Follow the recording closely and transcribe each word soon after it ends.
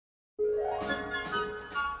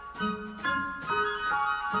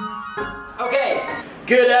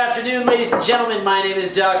Good afternoon, ladies and gentlemen. My name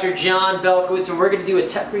is Dr. John Belkowitz, and we're going to do a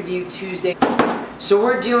Tech Review Tuesday. So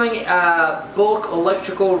we're doing bulk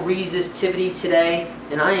electrical resistivity today,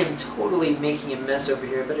 and I am totally making a mess over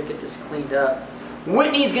here. I better get this cleaned up.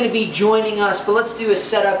 Whitney's going to be joining us, but let's do a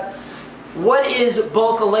setup. What is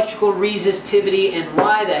bulk electrical resistivity, and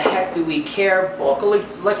why the heck do we care? Bulk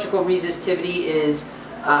electrical resistivity is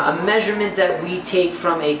a measurement that we take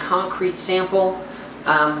from a concrete sample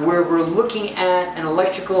where we're looking at an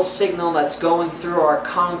electrical signal that's going through our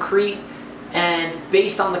concrete, and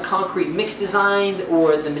based on the concrete mix design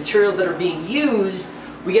or the materials that are being used,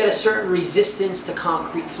 we get a certain resistance to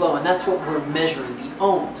concrete flow, and that's what we're measuring, the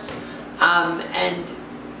ohms. And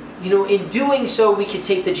you know, in doing so, we can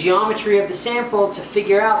take the geometry of the sample to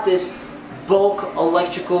figure out this bulk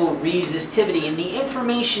electrical resistivity, and the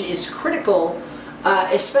information is critical,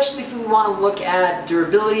 especially if we want to look at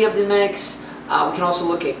durability of the mix. We can also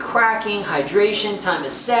look at cracking, hydration, time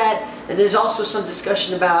is set, and there's also some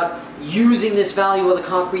discussion about using this value while the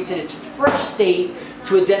concrete's in its fresh state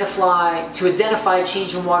to identify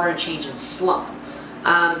change in water and change in slump.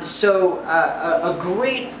 A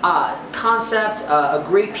great concept, a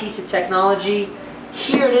great piece of technology.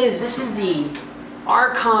 Here it is. This is the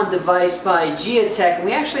Archon device by Geotech, and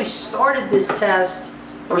we actually started this test,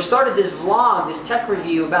 or started this vlog, this tech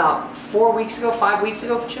review about 4 weeks ago, 5 weeks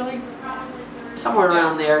ago, Patchouli? Somewhere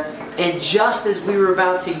around there, and just as we were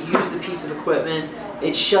about to use the piece of equipment,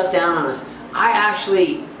 it shut down on us. I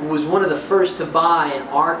actually was one of the first to buy an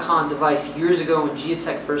Archon device years ago when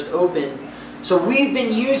Geotech first opened. So we've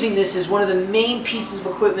been using this as one of the main pieces of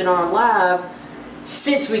equipment in our lab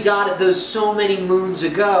since we got it those so many moons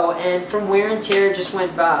ago, and from wear and tear just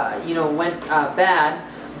went bad.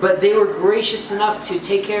 But they were gracious enough to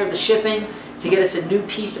take care of the shipping, to get us a new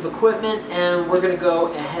piece of equipment, and we're going to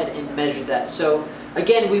go ahead and measure that. So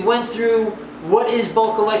again, we went through what is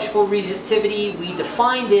bulk electrical resistivity, we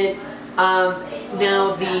defined it.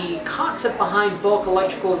 Now the concept behind bulk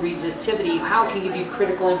electrical resistivity, how it can give you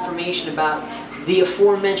critical information about the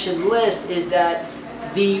aforementioned list, is that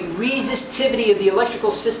the resistivity of the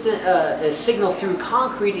electrical signal through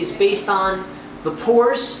concrete is based on the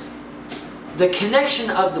pores, the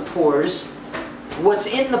connection of the pores, what's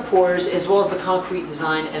in the pores, as well as the concrete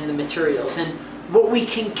design and the materials. And what we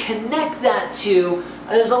can connect that to,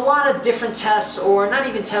 there's a lot of different tests, or not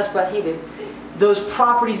even tests, but hey, those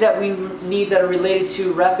properties that we need that are related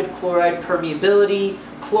to rapid chloride permeability,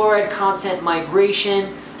 chloride content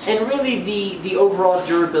migration, and really the overall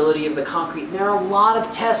durability of the concrete. And there are a lot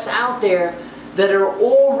of tests out there that are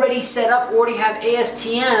already set up, already have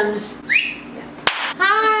ASTMs. Yes.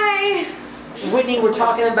 Hi! Whitney, we're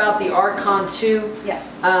talking about the Archon 2.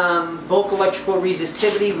 Yes. Bulk electrical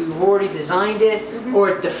resistivity. We've already designed it,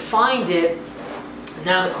 or defined it.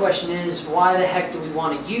 Now the question is, why the heck do we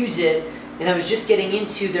want to use it? And I was just getting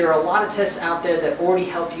into, there are a lot of tests out there that already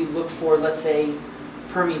help you look for, let's say,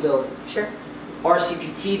 permeability. Sure.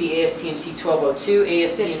 RCPT, the ASTM C1202,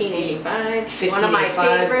 ASTM C1585, one of my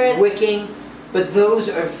favorites. Wicking, but those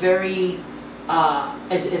are very,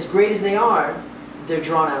 as great as they are, they're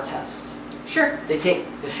drawn out tests. Sure. They take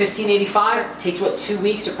the 1585, takes what, 2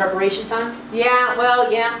 weeks of preparation time? Yeah,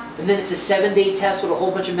 well, yeah. And then it's a 7-day test with a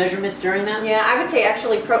whole bunch of measurements during that? Yeah, I would say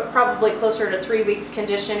actually probably closer to 3 weeks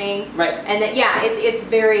conditioning. Right. And then, yeah, it's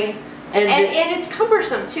very, and it's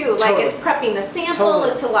cumbersome too. Like, Totally. it's prepping the sample,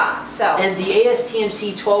 Totally. It's a lot, so. And the ASTM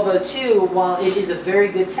C1202, while it is a very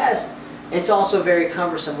good test, it's also very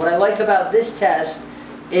cumbersome. What I like about this test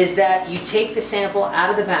is that you take the sample out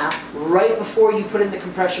of the bath right before you put in the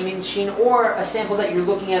compression machine, or a sample that you're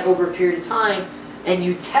looking at over a period of time, and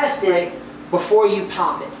you test it before you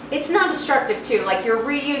pop it. It's not destructive too, like you're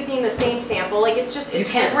reusing the same sample, like it's just, it's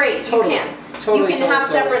great. Totally. You can. Totally, you can have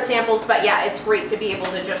separate samples, but yeah, it's great to be able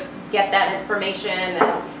to just get that information,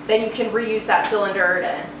 and then you can reuse that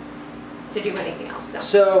cylinder to do anything else.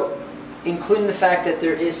 So, including the fact that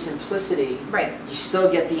there is simplicity, right, you still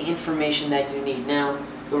get the information that you need. Now,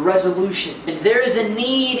 the resolution. There is a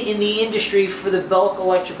need in the industry for the bulk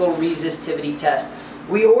electrical resistivity test.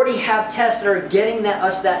 We already have tests that are getting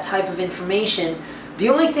us that type of information. The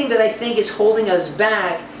only thing that I think is holding us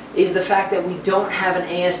back is the fact that we don't have an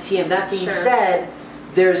ASTM. That being said,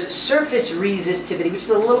 there's surface resistivity, which is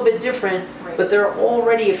a little bit different, but there are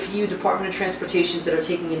already a few Department of Transportation that are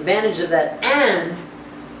taking advantage of that, and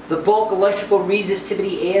the bulk electrical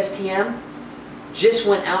resistivity ASTM just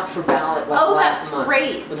went out for ballot last month.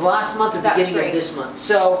 Great. It was last month or beginning of this month.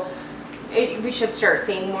 So We should start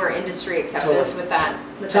seeing more industry acceptance with that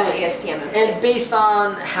ASTM in place. And based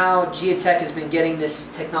on how Geotech has been getting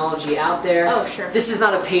this technology out there, oh sure, this is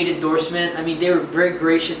not a paid endorsement. I mean, they were very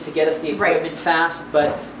gracious to get us the equipment fast,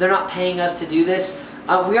 but they're not paying us to do this.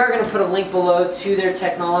 We are going to put a link below to their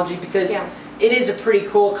technology because it is a pretty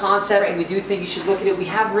cool concept, and we do think you should look at it. We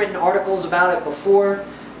have written articles about it before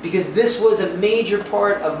because this was a major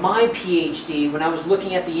part of my PhD when I was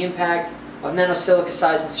looking at the impact of nanosilica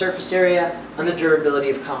size and surface area on the durability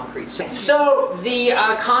of concrete. So the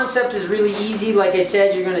concept is really easy. Like I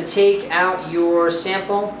said, you're going to take out your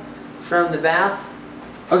sample from the bath.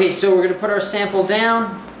 Okay, so we're going to put our sample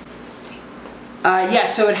down. Yeah,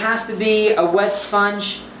 so it has to be a wet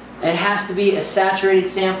sponge. It has to be a saturated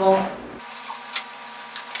sample.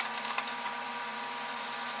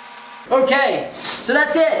 Okay, so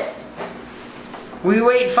that's it. We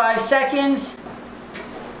wait 5 seconds.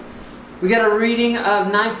 We got a reading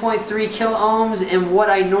of 9.3 kiloohms, and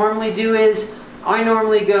what I normally do is I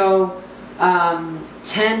normally go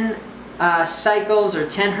 10 cycles or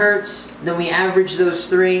 10 hertz, then we average those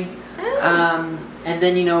 3. And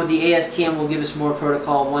then, you know, the ASTM will give us more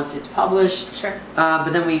protocol once it's published. Sure.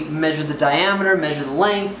 But then we measure the diameter, measure the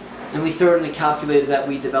length, and we throw it in a calculator that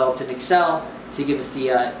we developed in Excel to give us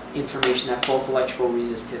the information at both electrical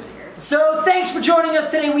resistivity. So thanks for joining us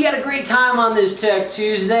today. We had a great time on this Tech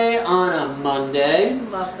Tuesday on a Monday.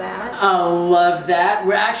 Love that. I love that.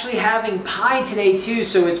 We're actually having pie today too,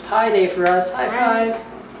 so it's pie day for us. High five.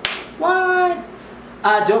 What?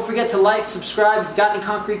 Don't forget to like, subscribe. If you've got any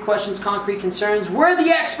concrete questions, concrete concerns, we're the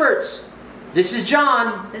experts. This is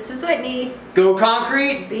John. This is Whitney. Go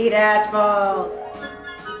concrete. Beat asphalt.